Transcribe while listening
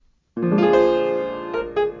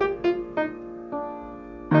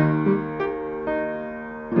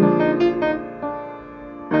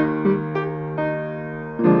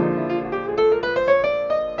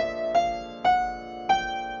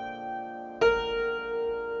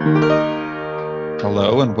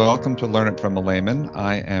Hello and welcome to Learn It from a Layman.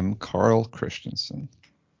 I am Carl Christensen.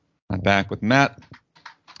 I'm back with Matt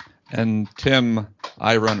and Tim.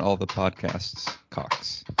 I run all the podcasts,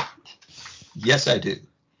 Cox. Yes, I do.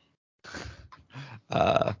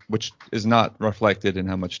 Which is not reflected in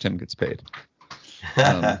how much Tim gets paid.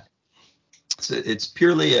 It's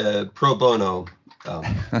purely a pro bono.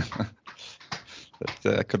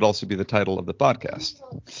 That could also be the title of the podcast.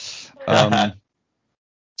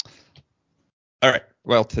 All right.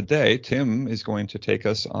 Well, today Tim is going to take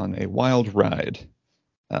us on a wild ride.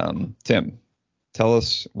 Tim, tell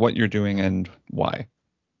us what you're doing and why.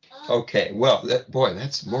 Okay. Well,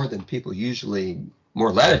 that's more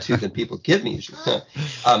latitude than people give me usually.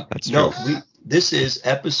 That's true. This is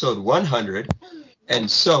episode 100, and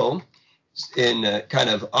so in kind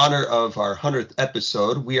of honor of our 100th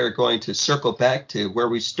episode, we are going to circle back to where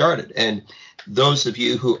we started. And those of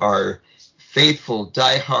you who are faithful,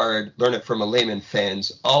 diehard, Learn It from a Layman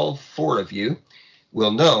fans, all four of you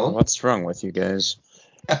will know. What's wrong with you guys?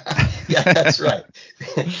 Yeah, that's right.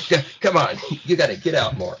 Come on, you got to get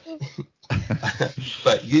out more.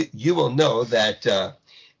 But you will know that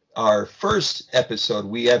our first episode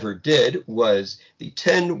we ever did was the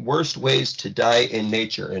 10 worst ways to die in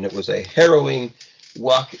nature, and it was a harrowing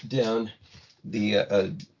walk down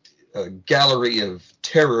the gallery of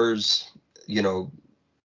terrors,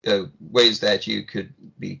 ways that you could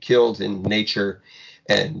be killed in nature,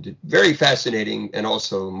 and very fascinating and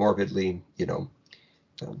also morbidly,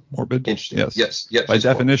 morbid. Interesting. Yes. By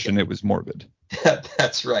definition, it was morbid.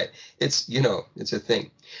 That's right. It's a thing.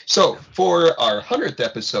 So for our 100th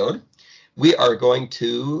episode, we are going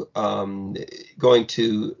to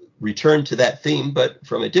return to that theme, but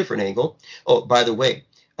from a different angle. Oh, by the way,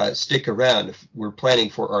 stick around. We're planning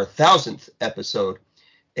for our 1,000th episode,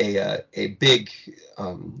 a big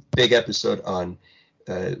episode on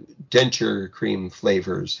denture cream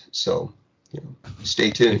flavors. So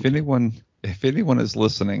stay tuned. If anyone is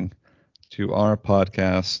listening to our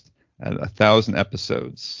podcast at 1,000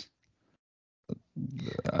 episodes,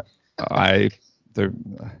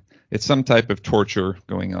 it's some type of torture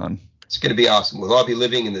going on. It's going to be awesome. We'll all be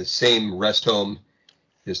living in the same rest home,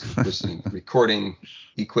 just with some recording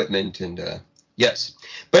equipment and yes.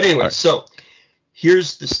 But anyway, right. So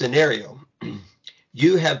here's the scenario.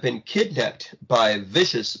 You have been kidnapped by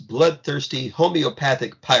vicious, bloodthirsty,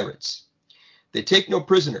 homeopathic pirates. They take no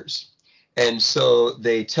prisoners. And so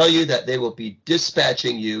they tell you that they will be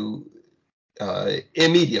dispatching you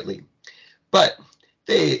immediately. But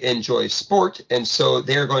they enjoy sport, and so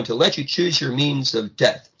they're going to let you choose your means of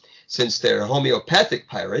death. Since they're homeopathic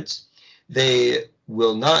pirates, they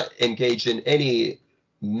will not engage in any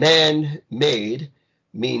man-made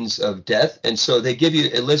means of death, and so they give you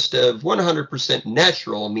a list of 100%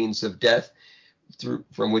 natural means of death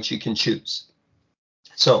from which you can choose.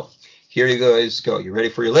 So here you guys go. You ready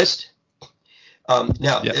for your list?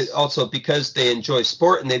 Now, yes. Also, because they enjoy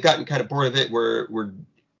sport and they've gotten kind of bored of it, we're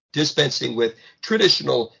dispensing with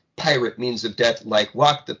traditional pirate means of death like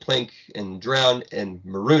walk the plank and drown and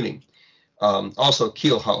marooning. Also,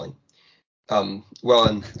 keel hauling. And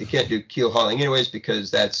they can't do keel hauling anyways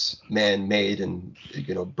because that's man-made and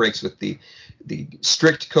breaks with the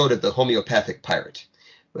strict code of the homeopathic pirate.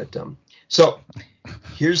 But so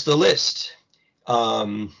here's the list.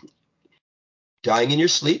 Dying in your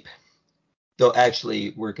sleep. Though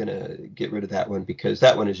actually, we're gonna get rid of that one because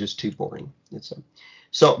that one is just too boring.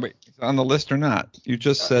 So wait, it's on the list or not? You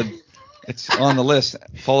just said it's on the list,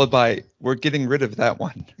 followed by we're getting rid of that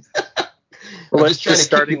one. I'm just trying to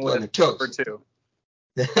keep people on their toes.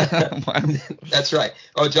 That's right.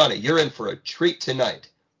 Oh, Johnny, you're in for a treat tonight.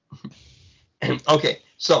 Okay,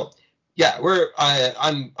 so yeah,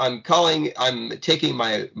 I'm taking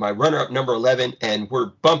my runner-up number 11, and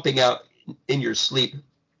we're bumping out in your sleep.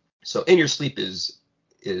 So in your sleep is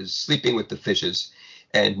sleeping with the fishes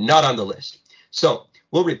and not on the list. So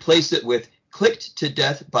we'll replace it with clicked to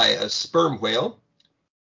death by a sperm whale.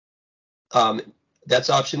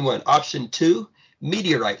 That's option 1. Option 2,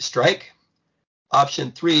 meteorite strike.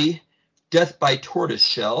 Option 3, death by tortoise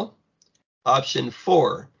shell. Option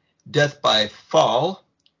 4, death by fall.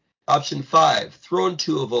 Option 5, thrown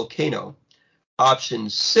to a volcano. Option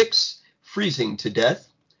 6, freezing to death.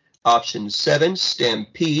 Option 7,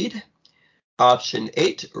 stampede. Option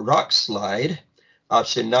 8, rock slide.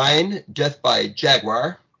 Option 9, death by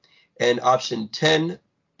jaguar. And option 10,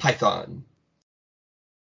 python.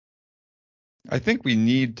 I think we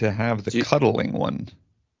need to have the cuddling one.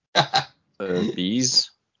 The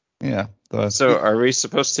bees? Yeah. So are we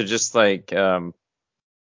supposed to just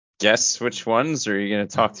guess which ones, or are you going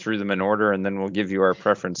to talk through them in order and then we'll give you our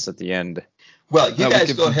preference at the end? Well, you we guys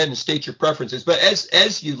give go them- ahead and state your preferences. But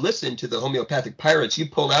as you listen to the homeopathic pirates, you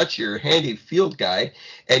pull out your handy field guide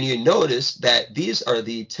and you notice that these are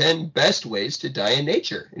the 10 best ways to die in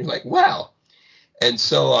nature. And you're like, wow. And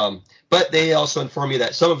so, but they also inform you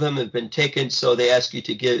that some of them have been taken, so they ask you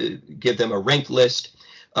to give them a ranked list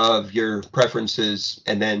of your preferences,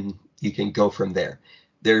 and then you can go from there.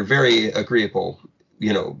 They're very agreeable,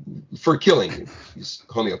 for killing you, these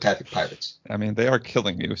homeopathic pirates. I mean, they are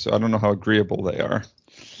killing you, so I don't know how agreeable they are.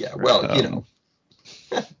 Yeah, well, Okay.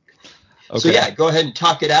 So yeah, go ahead and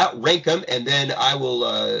talk it out, rank them, and then I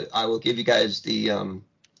will give you guys the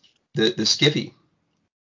skiffy.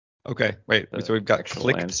 Okay, wait. So we've got actual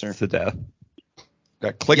clicked answer. to death.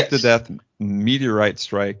 Got clicked to Yes. death, meteorite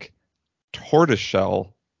strike,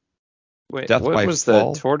 tortoiseshell. Wait, Death what by was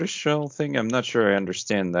fall? the tortoiseshell thing? I'm not sure I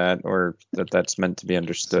understand that, or that's meant to be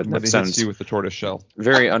understood. Somebody That hits sounds you with the tortoiseshell.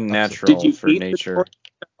 very unnatural Did you for eat nature. the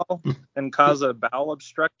tortoiseshell and cause a bowel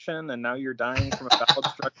obstruction, and now you're dying from a bowel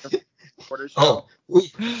obstruction? Oh,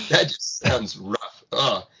 that just sounds rough.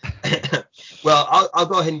 Well, I'll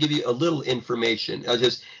go ahead and give you a little information.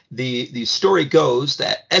 The story goes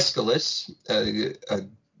that Aeschylus, a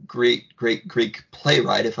great Greek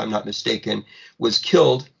playwright, if I'm not mistaken, was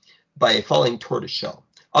killed by a falling tortoiseshell.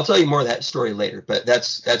 I'll tell you more of that story later, but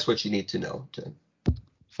that's what you need to know.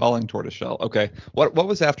 Falling tortoiseshell. Okay. What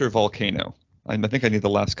was after volcano? I think I need the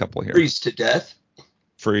last couple here. Freeze to death,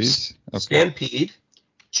 Freeze. Okay. stampede,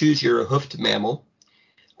 choose your hoofed mammal,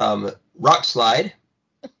 rock slide,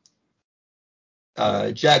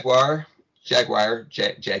 jaguar,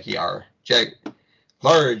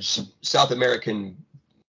 large South American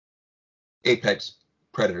apex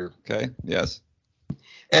predator, Okay. Yes.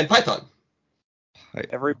 and python.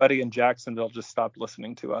 Everybody in Jacksonville just stopped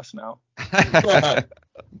listening to us now.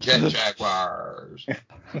 Jaguars.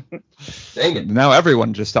 Dang it. Now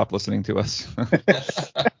everyone just stopped listening to us.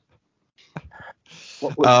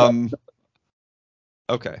 What was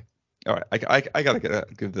Okay. All right. I gotta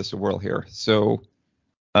give this a whirl here. So,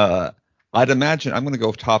 I'd imagine I'm gonna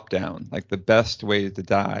go top down. Like the best way to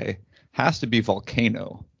die has to be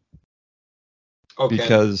volcano. Okay.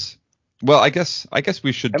 Because, well, I guess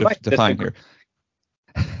we should I might define here.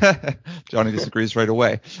 Johnny disagrees right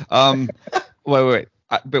away. Wait.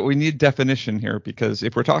 But we need definition here, because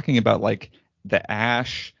if we're talking about like the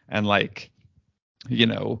ash and like,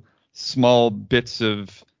 small bits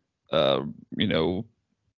of,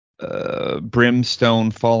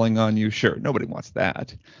 brimstone falling on you, sure, nobody wants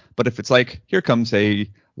that. But if it's like, here comes a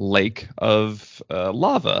lake of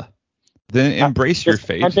lava, then embrace your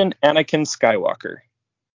fate. Imagine Anakin Skywalker.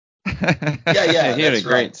 Yeah, he had a that's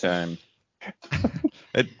great right. time.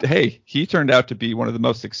 Hey, he turned out to be one of the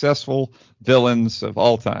most successful villains of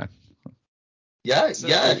all time. Yeah, So,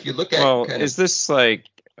 if you look at Well, kind is this like?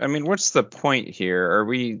 I mean, what's the point here? Are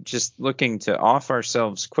we just looking to off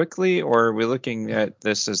ourselves quickly, or are we looking at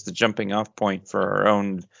this as the jumping off point for our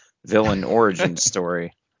own villain origin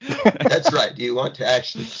story? that's right. Do you want to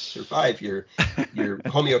actually survive your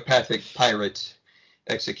homeopathic pirate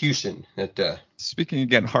execution? Speaking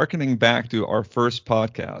again, hearkening back to our first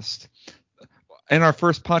podcast. In our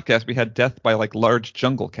first podcast, we had death by like large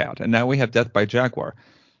jungle cat, and now we have death by jaguar.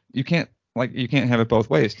 You can't have it both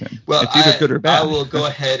ways, Tim. Well, it's either good or bad. I will go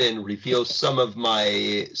ahead and reveal some of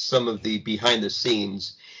the behind the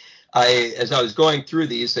scenes. As I was going through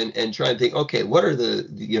these and trying to think, okay, what are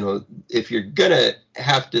if you're gonna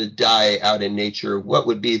have to die out in nature, what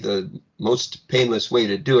would be the most painless way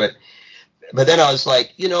to do it? But then I was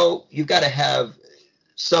like, you've got to have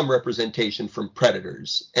some representation from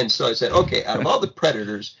predators. And so I said, okay, out of all the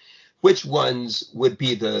predators, which ones would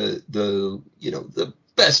be the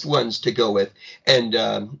best ones to go with? And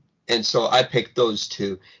so I picked those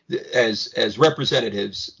two as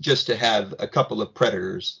representatives, just to have a couple of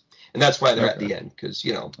predators. And that's why they're at the end, because,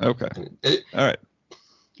 Okay. I mean, All right.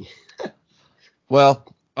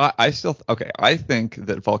 Well, I think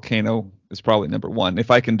that volcano is probably number one, if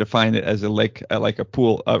I can define it as a lake, like a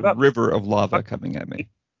pool, a river of lava coming at me.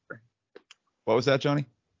 What was that, Johnny?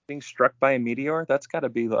 Being struck by a meteor, that's got to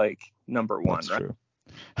be like number one, That's right? true.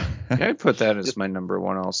 Yeah, I'd put that as my number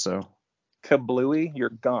one also. Kablooey, you're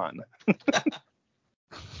gone.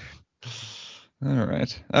 All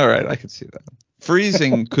right. I could see that.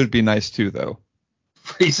 Freezing could be nice too, though.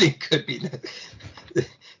 freezing could be.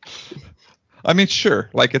 I mean, sure.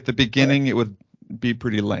 Like at the beginning, it would be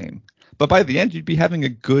pretty lame, but by the end, you'd be having a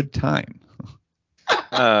good time.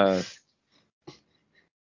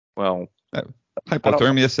 Well,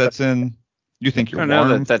 hypothermia sets in. You think I you're don't know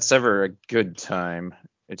warm. that that's ever a good time.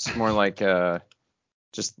 It's more like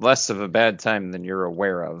just less of a bad time than you're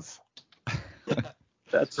aware of.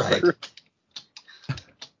 That's Right. true.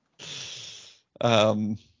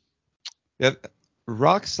 Um, yeah,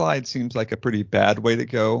 rock slide seems like a pretty bad way to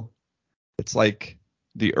go. It's like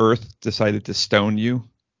the earth decided to stone you.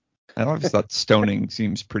 I always thought stoning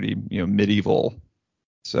seems pretty, medieval.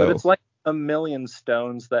 So, But it's like a million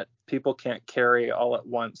stones that people can't carry all at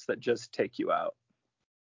once that just take you out.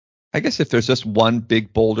 I guess if there's just one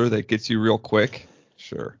big boulder that gets you real quick,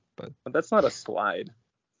 sure. But that's not a slide.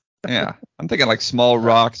 yeah, I'm thinking like small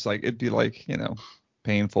rocks, like it'd be like,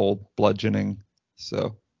 painful bludgeoning.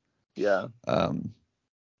 So yeah, could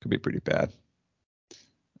be pretty bad.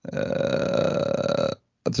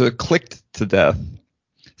 So it clicked to death.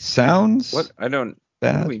 Sounds What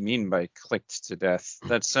bad. do we mean by clicked to death?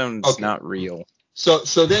 That sounds not real. So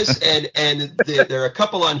this and there are a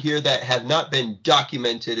couple on here that have not been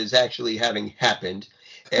documented as actually having happened,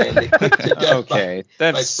 and it clicked to death. Okay,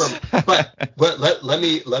 that's. But let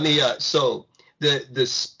me. So the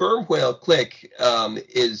sperm whale click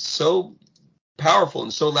is so powerful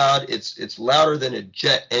and so loud. It's louder than a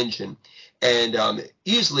jet engine, and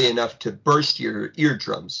easily enough to burst your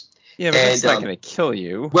eardrums. Yeah, but that's not going to kill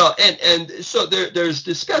you. Well, and so there's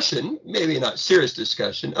discussion, maybe not serious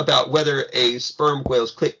discussion, about whether a sperm whale's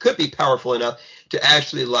click could be powerful enough to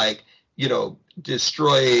actually,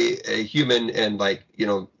 destroy a human and,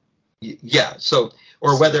 yeah. So,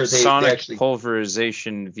 or whether they actually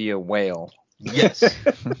pulverization via whale. Yes,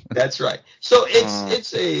 that's right. So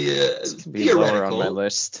it's a be theoretical. Lower on my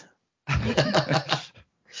list.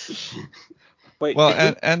 Wait,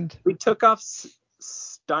 well, and we took off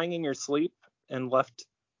dying in your sleep and left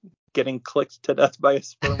getting clicked to death by a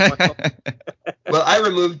sperm whale. Well, I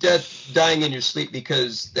removed dying in your sleep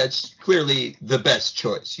because that's clearly the best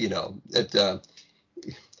choice. That's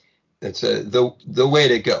the way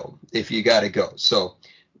to go if you got to go. So,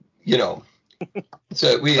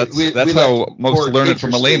 so that's how most learn it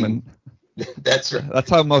from a layman. That's right. That's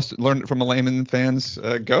how most learn it from a layman fans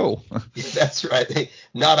go. That's right. They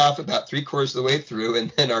nod off about 3/4 of the way through, and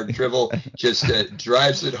then our drivel just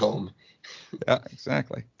drives it home. Yeah,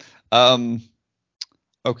 exactly.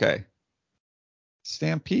 Okay.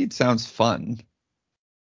 Stampede sounds fun.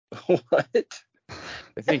 What?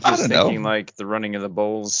 I think he's thinking like the Running of the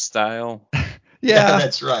Bulls style. Yeah,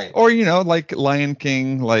 that's right. Or like Lion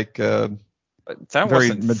King, like that very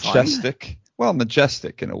wasn't majestic. Fun. Well,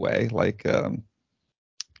 majestic in a way, like I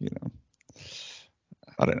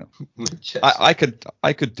don't know. I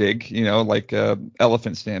could dig, like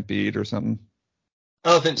Elephant Stampede or something.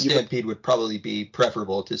 Elephant Stampede would probably be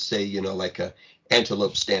preferable to say, like a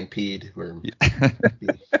Antelope Stampede.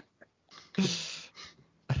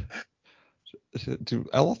 Do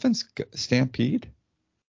elephants stampede?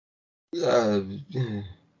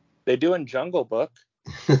 They do in Jungle Book.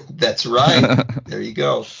 That's right. There you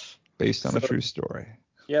go. Based on a true story.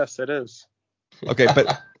 Yes, it is. Okay,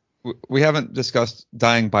 but we haven't discussed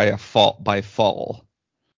dying by fall.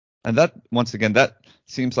 And that, once again, that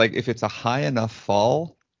seems like if it's a high enough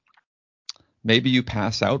fall, maybe you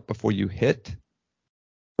pass out before you hit,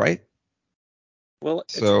 right? Well,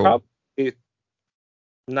 it's probably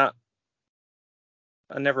not.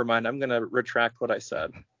 Never mind. I'm going to retract what I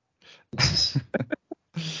said.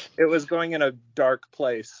 It was going in a dark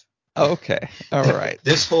place. Okay. All right.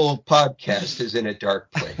 This whole podcast is in a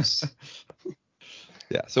dark place.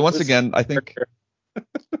 Yeah. So once again, I think.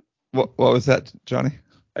 What was that, Johnny?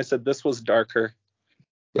 I said this was darker.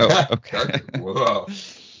 Oh, okay. Whoa.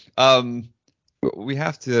 We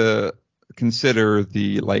have to consider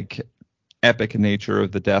the epic nature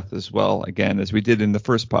of the death as well. Again, as we did in the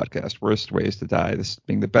first podcast, worst ways to die. This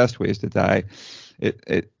being the best ways to die.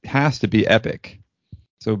 It has to be epic.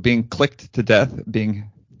 So being clicked to death, being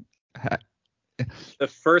the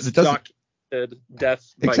first documented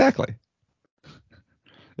death. Exactly.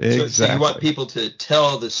 So you want people to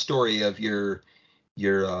tell the story of your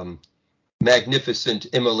magnificent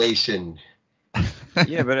immolation.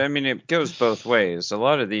 Yeah, but I mean, it goes both ways. A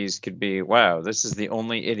lot of these could be, wow, this is the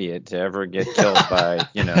only idiot to ever get killed by,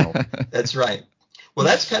 That's right. Well,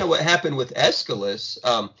 that's kind of what happened with Aeschylus.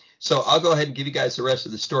 So I'll go ahead and give you guys the rest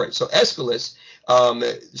of the story. So Aeschylus,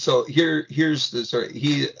 so here's the story.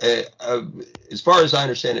 He, as far as I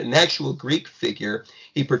understand it, an actual Greek figure.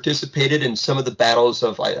 He participated in some of the battles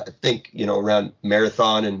of, I think, around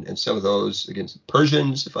Marathon and some of those against the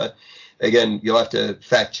Persians. Again, you'll have to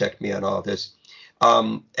fact check me on all of this.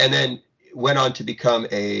 And then went on to become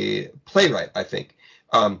a playwright, I think.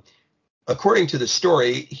 According to the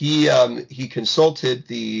story, he consulted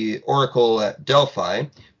the oracle at Delphi,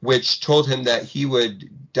 which told him that he would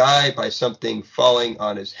die by something falling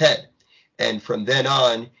on his head. And from then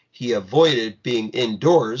on, he avoided being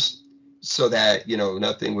indoors so that,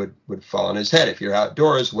 nothing would fall on his head. If you're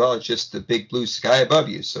outdoors, well, it's just the big blue sky above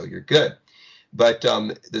you, so you're good. But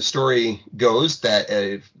the story goes that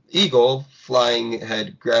an eagle flying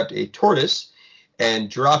had grabbed a tortoise and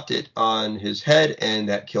dropped it on his head, and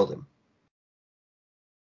that killed him.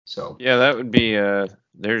 So yeah, that would be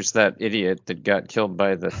there's that idiot that got killed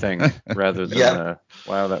by the thing rather than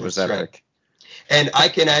wow, that was epic. Right. And I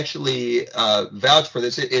can actually vouch for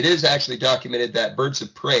this. It is actually documented that birds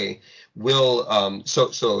of prey will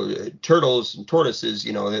so turtles and tortoises,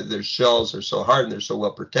 their shells are so hard and they're so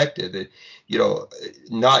well protected that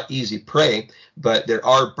not easy prey, but there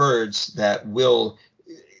are birds that will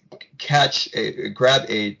grab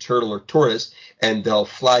a turtle or tortoise, and they'll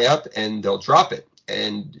fly up and they'll drop it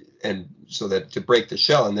and so that to break the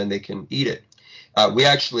shell, and then they can eat it. We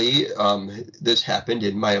actually this happened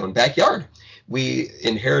in my own backyard. We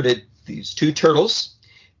inherited these 2 turtles,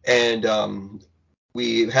 and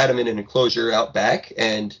we had them in an enclosure out back,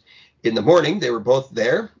 and in the morning they were both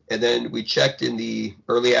there, and then we checked in the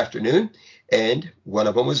early afternoon, and one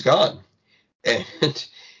of them was gone.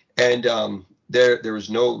 And there was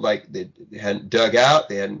no, they hadn't dug out,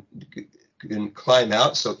 they couldn't climb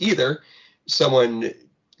out, so either someone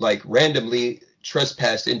randomly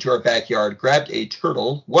trespassed into our backyard, grabbed a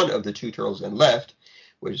turtle, one of the 2 turtles, and left,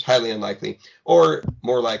 which is highly unlikely, or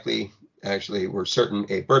more likely, actually, we're certain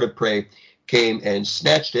a bird of prey came and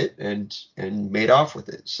snatched it and made off with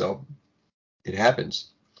it. So it happens.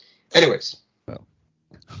 Anyways. Well,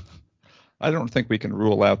 I don't think we can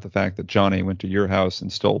rule out the fact that Johnny went to your house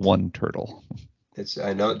and stole 1 turtle.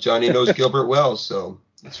 I know Johnny knows Gilbert well, so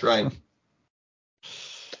that's right.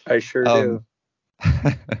 I sure do.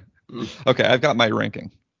 Okay, I've got my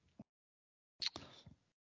ranking.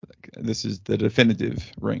 This is the definitive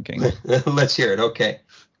ranking. Let's hear it. Okay.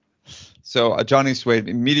 So Johnny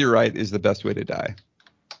Suede, meteorite is the best way to die.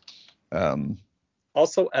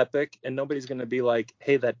 Also epic, and nobody's going to be like,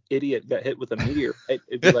 hey, that idiot got hit with a meteor.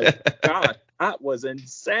 It'd be like, God, that was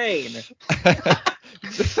insane.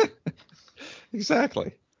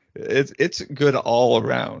 Exactly. It's good all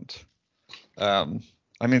around.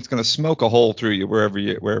 It's going to smoke a hole through you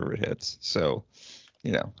wherever it hits. So,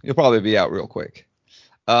 you'll probably be out real quick.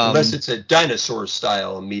 Unless it's a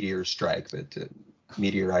dinosaur-style meteor strike,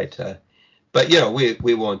 meteorite. But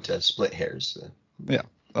we won't split hairs. Yeah,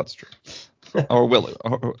 that's true. Or will it?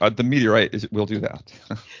 The meteorite will do that.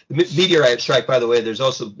 The meteorite strike, by the way, there's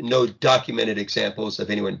also no documented examples of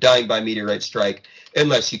anyone dying by meteorite strike,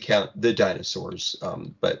 unless you count the dinosaurs.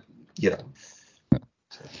 But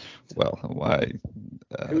well, why?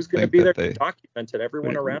 Who's going to be there to document it?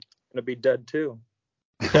 Everyone around is going to be dead too.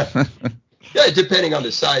 Yeah, depending on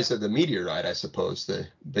the size of the meteorite, I suppose.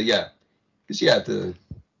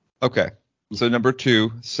 Okay, so number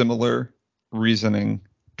 2, similar reasoning.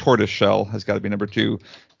 Tortoiseshell has got to be number 2.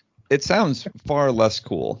 It sounds far less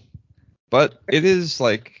cool, but it is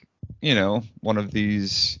one of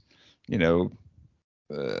these, out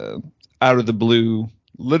of the blue,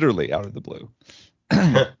 literally out of the blue.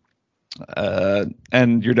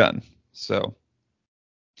 And you're done. So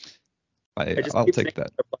I'll take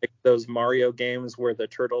that. Of, those Mario games where the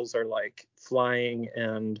turtles are flying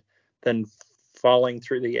and then falling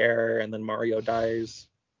through the air, and then Mario dies.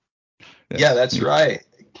 Yeah, that's right.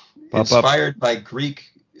 Inspired by Greek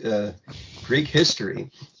history.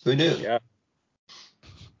 Who knew? Yeah.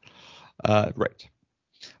 Right.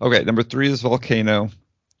 Okay, number 3 is volcano,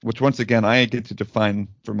 which once again I get to define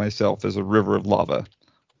for myself as a river of lava.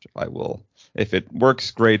 Which I will, if it works,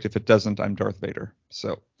 great. If it doesn't, I'm Darth Vader.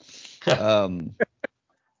 So, number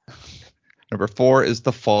 4 is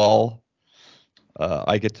the fall.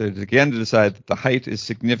 I get to again to decide that the height is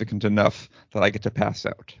significant enough that I get to pass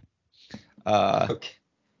out. Okay.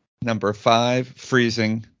 Number 5,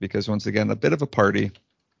 freezing, because once again, a bit of a party,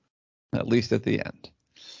 at least at the end.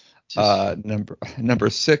 Number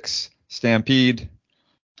 6, stampede.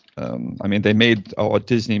 They made a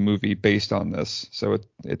Disney movie based on this, so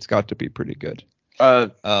it's got to be pretty good.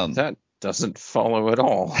 That doesn't follow at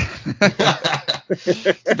all.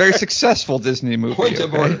 It's a very successful Disney movie. Point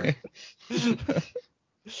of order.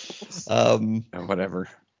 Whatever.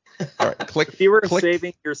 All right, click. If you were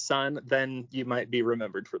saving your son, then you might be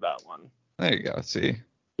remembered for that one. There you go. See.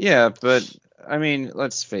 Yeah, but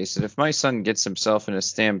let's face it. If my son gets himself in a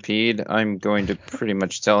stampede, I'm going to pretty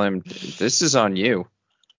much tell him, "This is on you."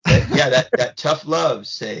 Yeah, that tough love.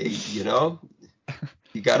 Say, you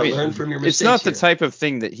got to learn from your mistakes. It's not the type of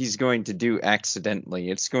thing that he's going to do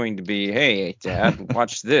accidentally. It's going to be, "Hey, Dad,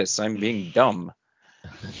 watch this. I'm being dumb."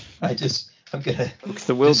 I'm gonna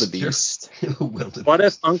the wildebeest. What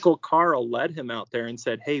if Uncle Carl led him out there and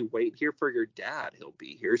said, "Hey, wait here for your dad. He'll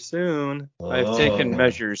be here soon." I've taken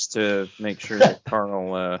measures to make sure that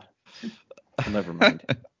Carl. Never mind.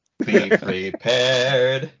 Be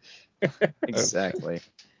prepared. Exactly.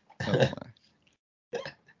 Oh my.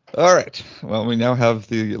 All right. Well, we now have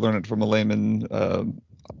the Learn It from a Layman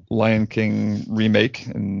Lion King remake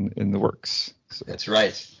in the works. So. That's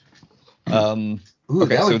right.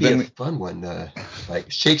 Okay, that would be a fun one, like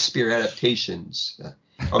Shakespeare adaptations.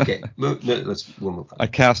 Okay, we'll move on. I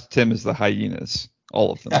cast Tim as the hyenas,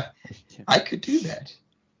 all of them. I could do that.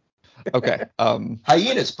 Okay.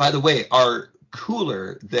 Hyenas, by the way, are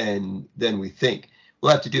cooler than we think.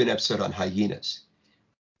 We'll have to do an episode on hyenas.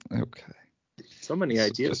 Okay. So many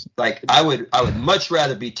ideas. Like I would much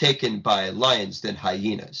rather be taken by lions than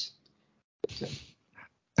hyenas. So,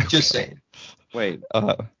 just saying. Wait.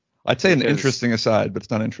 I'd say an interesting aside, but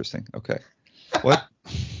it's not interesting. Okay. What?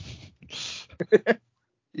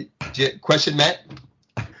 Question, Matt?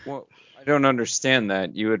 Well, I don't understand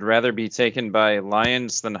that. You would rather be taken by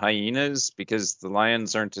lions than hyenas because the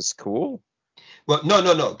lions aren't as cool? Well,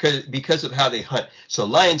 no, because of how they hunt. So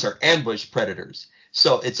lions are ambush predators.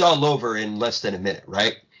 So it's all over in less than a minute,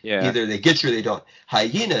 right? Yeah. Either they get you or they don't.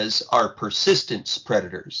 Hyenas are persistence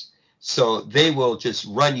predators. So they will just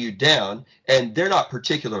run you down, and they're not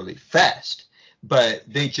particularly fast, but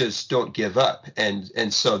they just don't give up.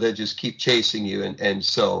 And so they just keep chasing you. And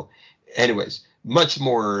so anyways, much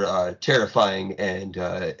more terrifying and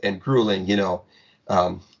grueling,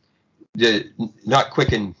 not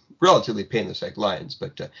quick and relatively painless like lions,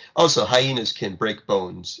 but also hyenas can break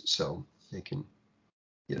bones, so they can,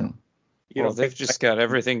 Well, they've just got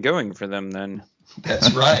everything going for them then.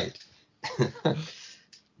 That's right.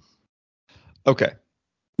 Okay.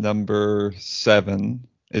 Number 7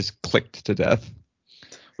 is Clicked to Death,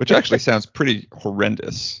 which actually sounds pretty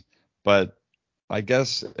horrendous, but I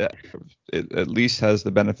guess it at least has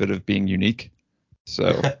the benefit of being unique.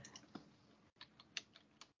 So,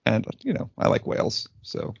 and I like whales,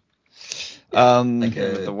 so.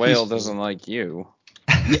 The whale doesn't like you.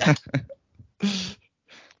 Yeah.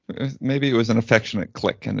 Maybe it was an affectionate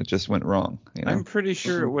click and it just went wrong. I'm pretty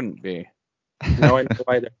sure it wouldn't be. Now I know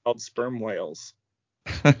why they're called sperm whales.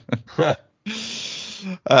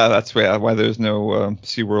 That's why there's no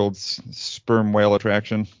SeaWorld's sperm whale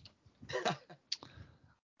attraction.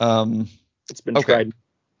 It's been tried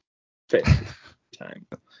time.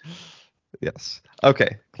 Yes.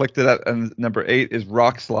 Okay. Clicked it out. And number 8 is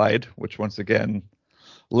Rock Slide, which once again,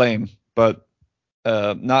 lame, but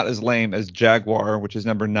not as lame as Jaguar, which is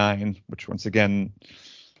number 9, which once again,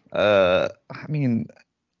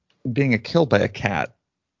 being killed by a cat.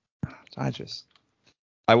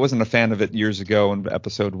 I wasn't a fan of it years ago in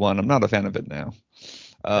episode 1. I'm not a fan of it now.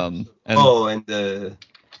 And the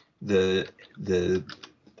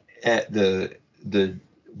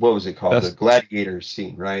what was it called? The gladiator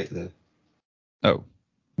scene, right?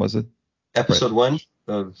 Was it episode 1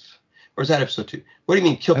 of, or is that episode 2? What do you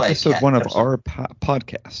mean killed by a cat? Episode 1 of our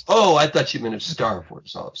podcast. Oh, I thought you meant of Star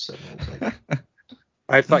Wars all of a sudden. I was like,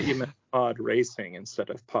 I thought you meant pod racing instead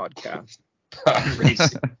of podcast. Pod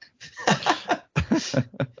racing.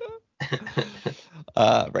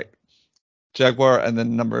 Right. Jaguar, and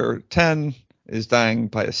then number 10 is Dying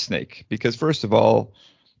by a Snake, because first of all,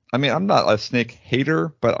 I'm not a snake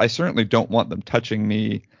hater, but I certainly don't want them touching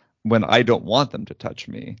me when I don't want them to touch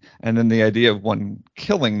me. And then the idea of one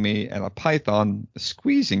killing me and a python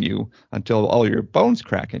squeezing you until all your bones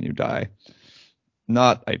crack and you die,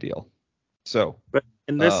 not ideal. So, but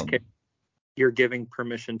in this case, you're giving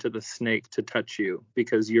permission to the snake to touch you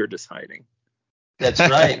because you're deciding. That's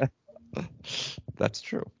right. That's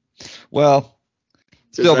true. Well,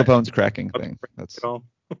 still the bones cracking thing. That's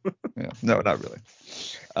yeah. No, not really.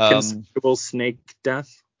 Consensual snake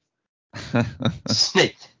death.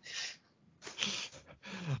 Snake.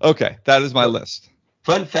 Okay, that is my list.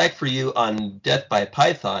 Fun fact for you on Death by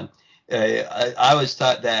Python. I always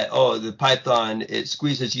thought that, the python, it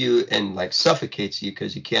squeezes you and like suffocates you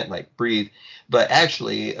because you can't like breathe. But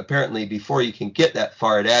actually, apparently, before you can get that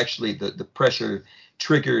far, it actually, the pressure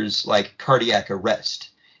triggers like cardiac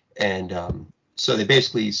arrest. And so they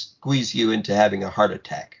basically squeeze you into having a heart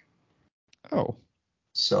attack. Oh.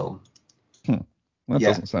 So. That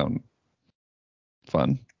doesn't sound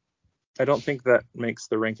fun. I don't think that makes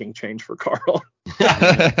the ranking change for Carl.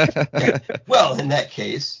 Well, in that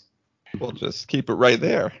case, we'll just keep it right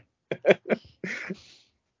there.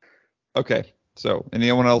 Okay. So,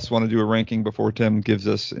 anyone else want to do a ranking before Tim gives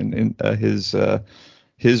us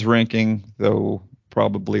his ranking, though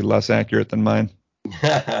probably less accurate than mine?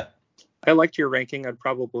 I liked your ranking. I'd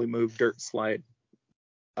probably move Dirt Slide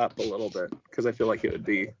up a little bit because I feel like it would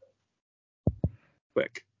be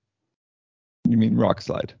quick. You mean Rock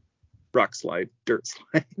Slide? Rock Slide, Dirt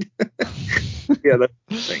Slide. Yeah, that's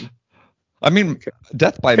the thing. I mean, okay.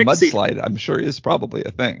 Death by Mudslide, I'm sure is probably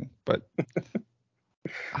a thing, but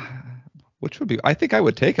which would be? I think I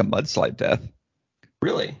would take a mudslide death.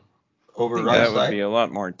 Really? Over rock that slide? Would be a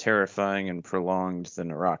lot more terrifying and prolonged than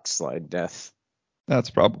a rock slide death. That's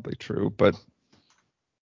probably true, but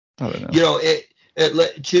I don't know. You know,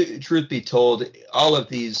 truth be told, all of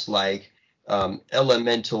these like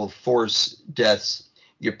elemental force deaths,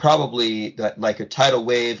 you're probably like a tidal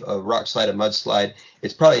wave, a rock slide, a mudslide.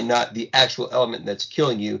 It's probably not the actual element that's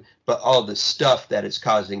killing you, but all the stuff that it's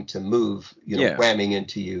causing to move, whamming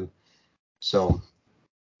into you. So, all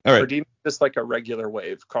right. Or do you just like a regular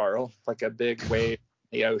wave, Carl? Like a big wave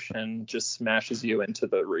in the ocean just smashes you into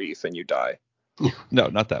the reef and you die. No,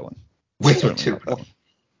 not that one. Certainly not that one.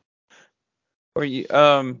 Or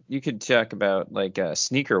you could talk about like a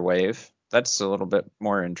sneaker wave. That's a little bit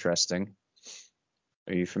more interesting.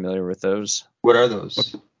 Are you familiar with those? What are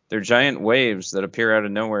those? They're giant waves that appear out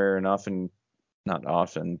of nowhere and not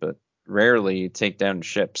often, but rarely take down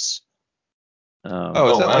ships. Is that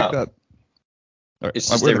like that? Right, it's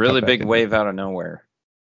just a really big wave out of nowhere.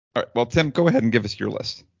 All right. Well, Tim, go ahead and give us your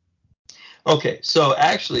list. Okay. So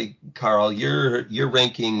actually, Carl, your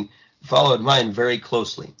ranking followed mine very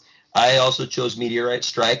closely. I also chose Meteorite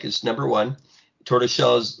Strike as number 1.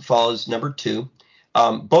 Tortoiseshell follows number 2.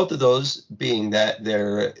 Both of those being that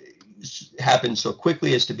they're happen so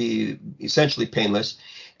quickly as to be essentially painless,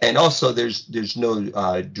 and also there's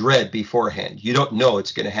no dread beforehand. You don't know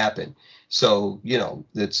it's going to happen, so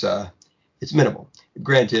it's minimal.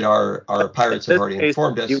 Granted, our pirates have already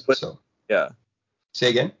informed us. So yeah. Say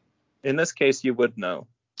again. In this case, you would know.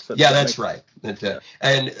 So that's right.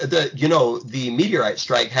 And the Meteorite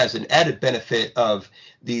Strike has an added benefit of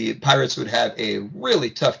the pirates would have a really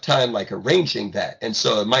tough time like arranging that, and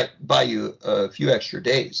so it might buy you a few extra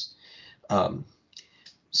days.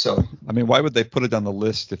 So I mean, why would they put it on the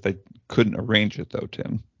list if they couldn't arrange it, though,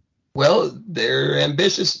 Tim? Well, they're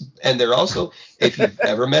ambitious, and they're also, if you've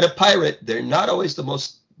ever met a pirate, they're not always the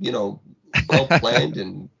most well planned,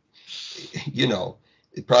 and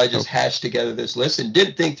they probably just hashed together this list and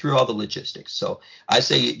didn't think through all the logistics. So I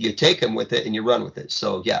say you take them with it and you run with it.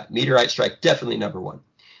 So yeah, Meteorite Strike definitely number 1.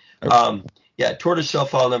 Okay. Tortoiseshell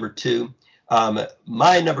Fall number 2.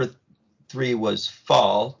 My number 3 was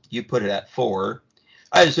Fall. You put it at 4.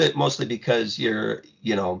 I just it mostly because you're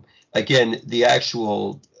again the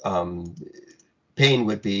actual pain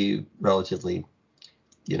would be relatively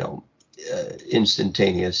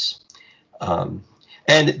instantaneous.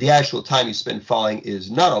 And the actual time you spend falling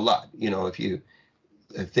is not a lot. If you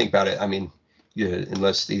think about it, I mean,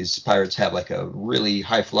 unless these pirates have like a really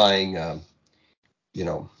high flying,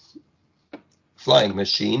 flying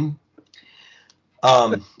machine.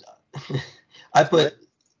 I put,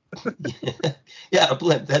 a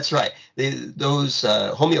blimp. That's right. Those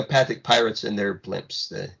homeopathic pirates and their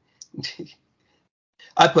blimps.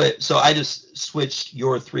 I just switched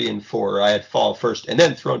your 3 and 4. I had Fall first and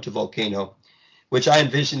then thrown to Volcano, which I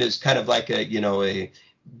envision is kind of like a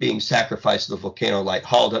being sacrificed to the volcano, like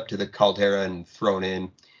hauled up to the caldera and thrown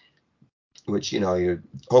in, which, you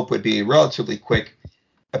hope would be relatively quick.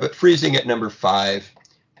 But freezing at number 5,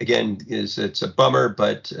 again, it's a bummer,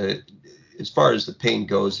 but as far as the pain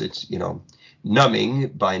goes, it's, numbing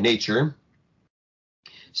by nature.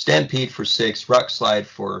 Stampede for 6, Rock Slide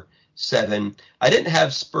for 7. I didn't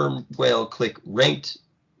have Sperm Whale Click ranked,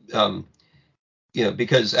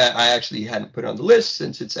 because I actually hadn't put it on the list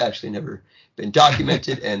since it's actually never been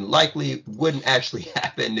documented and likely wouldn't actually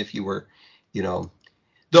happen if you were,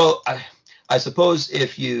 though I suppose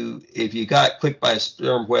if you got clicked by a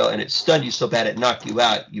sperm whale and it stunned you so bad it knocked you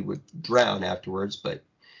out, you would drown afterwards. But,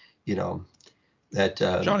 that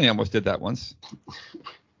Johnny almost did that once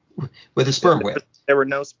with a sperm whale. There were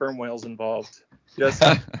no sperm whales involved. Just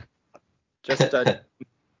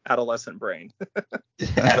adolescent brain.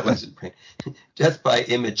 Adolescent brain. Death by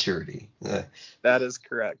immaturity. That is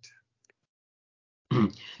correct.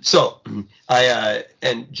 So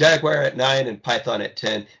and Jaguar at 9 and Python at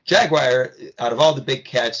 10. Jaguar out of all the big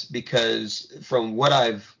cats, because from what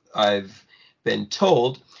I've been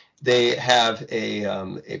told, they have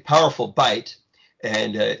a powerful bite,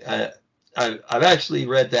 and I've actually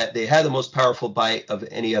read that they have the most powerful bite of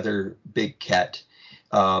any other big cat,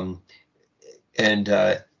 and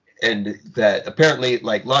that apparently,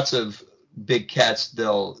 like lots of big cats,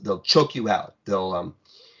 they'll choke you out. They'll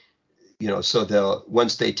so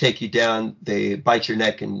once they take you down, they bite your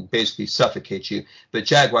neck and basically suffocate you. But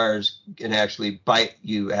jaguars can actually bite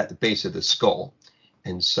you at the base of the skull.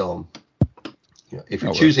 And so, if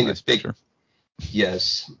you're choosing a big,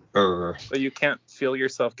 yes, so you can't feel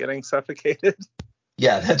yourself getting suffocated.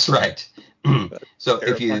 Yeah, that's right. So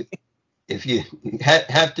terrifying. if you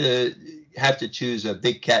have to choose a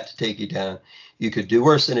big cat to take you down, you could do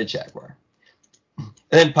worse than a jaguar. And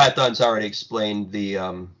then Python's already explained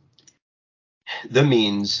the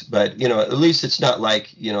means, but at least it's not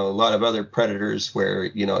like a lot of other predators where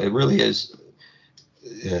it really is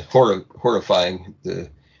horrifying the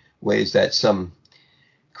ways that some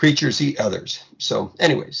creatures eat others. So,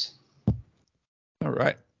 anyways, all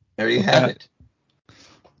right, there you have it.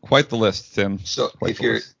 Quite the list, Tim. So if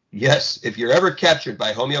you're ever captured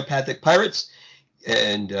by homeopathic pirates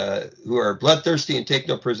and who are bloodthirsty and take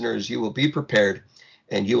no prisoners, you will be prepared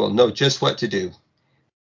and you will know just what to do.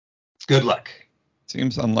 Good luck.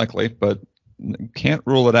 Seems unlikely, but can't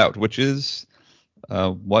rule it out, which is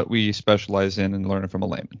what we specialize in and learning from a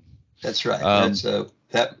layman. That's right.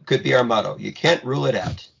 That could be our motto. You can't rule it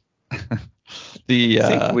out. I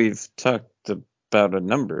think we've talked about a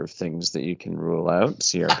number of things that you can rule out.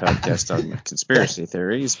 See our podcast on conspiracy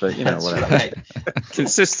theories, but whatever. Right.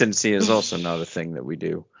 Consistency is also not a thing that we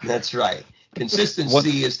do. That's right.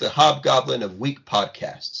 Consistency is the hobgoblin of weak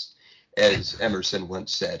podcasts, as Emerson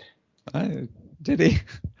once said. Did he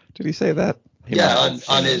say that?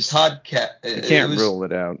 On his podcast. You can't rule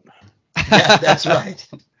it out. Yeah, that's right.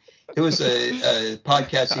 It was a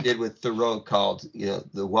podcast he did with Thoreau called,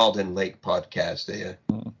 the Walden Lake podcast. They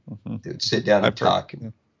would sit down and talk. Yeah.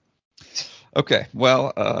 Okay,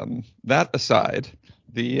 well, that aside,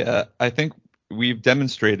 I think we've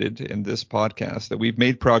demonstrated in this podcast that we've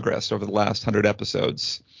made progress over the last 100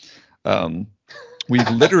 episodes. We've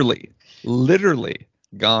literally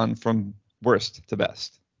gone from worst to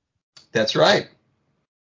best. That's right.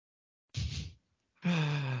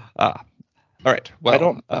 All right. Well, I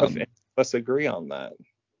don't know if any of us agree on that.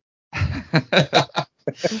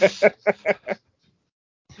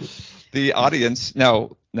 The audience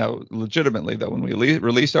now, legitimately though, when we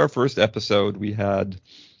released our first episode, we had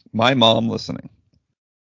my mom listening,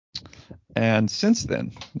 and since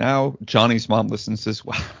then, now Johnny's mom listens as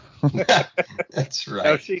well. That's right.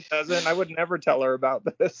 No, she doesn't. I would never tell her about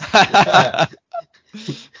this.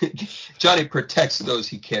 Johnny protects those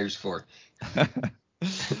he cares for.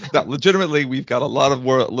 No, legitimately, we've got a lot of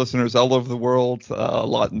listeners all over the world, a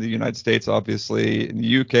lot in the United States, obviously, in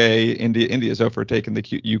the UK, India's overtaken the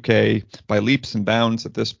UK by leaps and bounds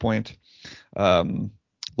at this point.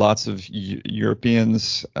 Lots of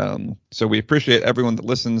Europeans. So we appreciate everyone that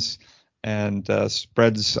listens and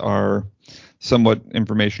spreads our somewhat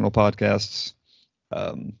informational podcasts.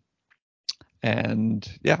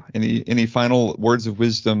 And yeah, any final words of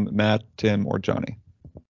wisdom, Matt, Tim, or Johnny?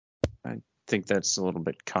 I think that's a little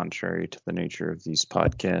bit contrary to the nature of these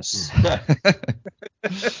podcasts.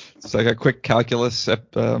 It's like a quick calculus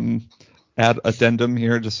add addendum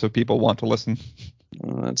here just so people want to listen.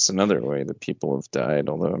 Well, that's another way that people have died,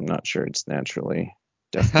 although I'm not sure it's naturally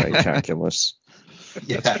death by calculus.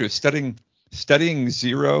 Yeah. That's true. Studying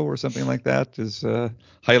zero or something like that is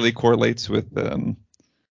highly correlates with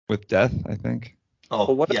death, I think. Oh,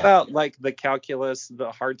 well, what about like the calculus,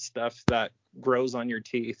 the hard stuff that grows on your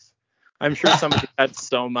teeth? I'm sure somebody had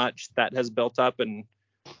so much that has built up and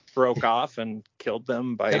broke off and killed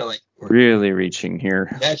them by really reaching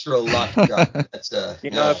here. Natural luck. That's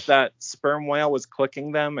if that sperm whale was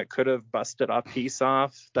clicking them, it could have busted a piece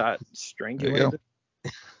off that strangulated.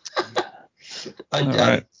 All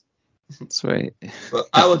right. That's right. Well,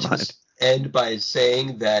 I will just end by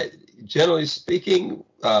saying that generally speaking,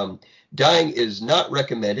 dying is not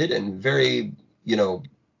recommended and very,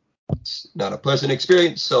 it's not a pleasant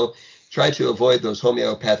experience. So try to avoid those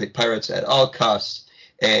homeopathic pirates at all costs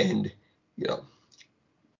and,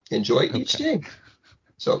 enjoy each day.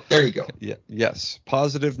 So there you go. Yeah, yes.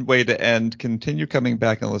 Positive way to end. Continue coming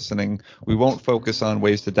back and listening. We won't focus on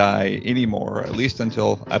ways to die anymore, at least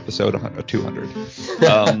until episode 200.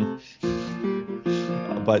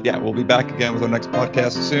 But yeah, we'll be back again with our next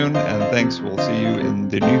podcast soon. And thanks. We'll see you in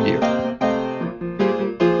the new year.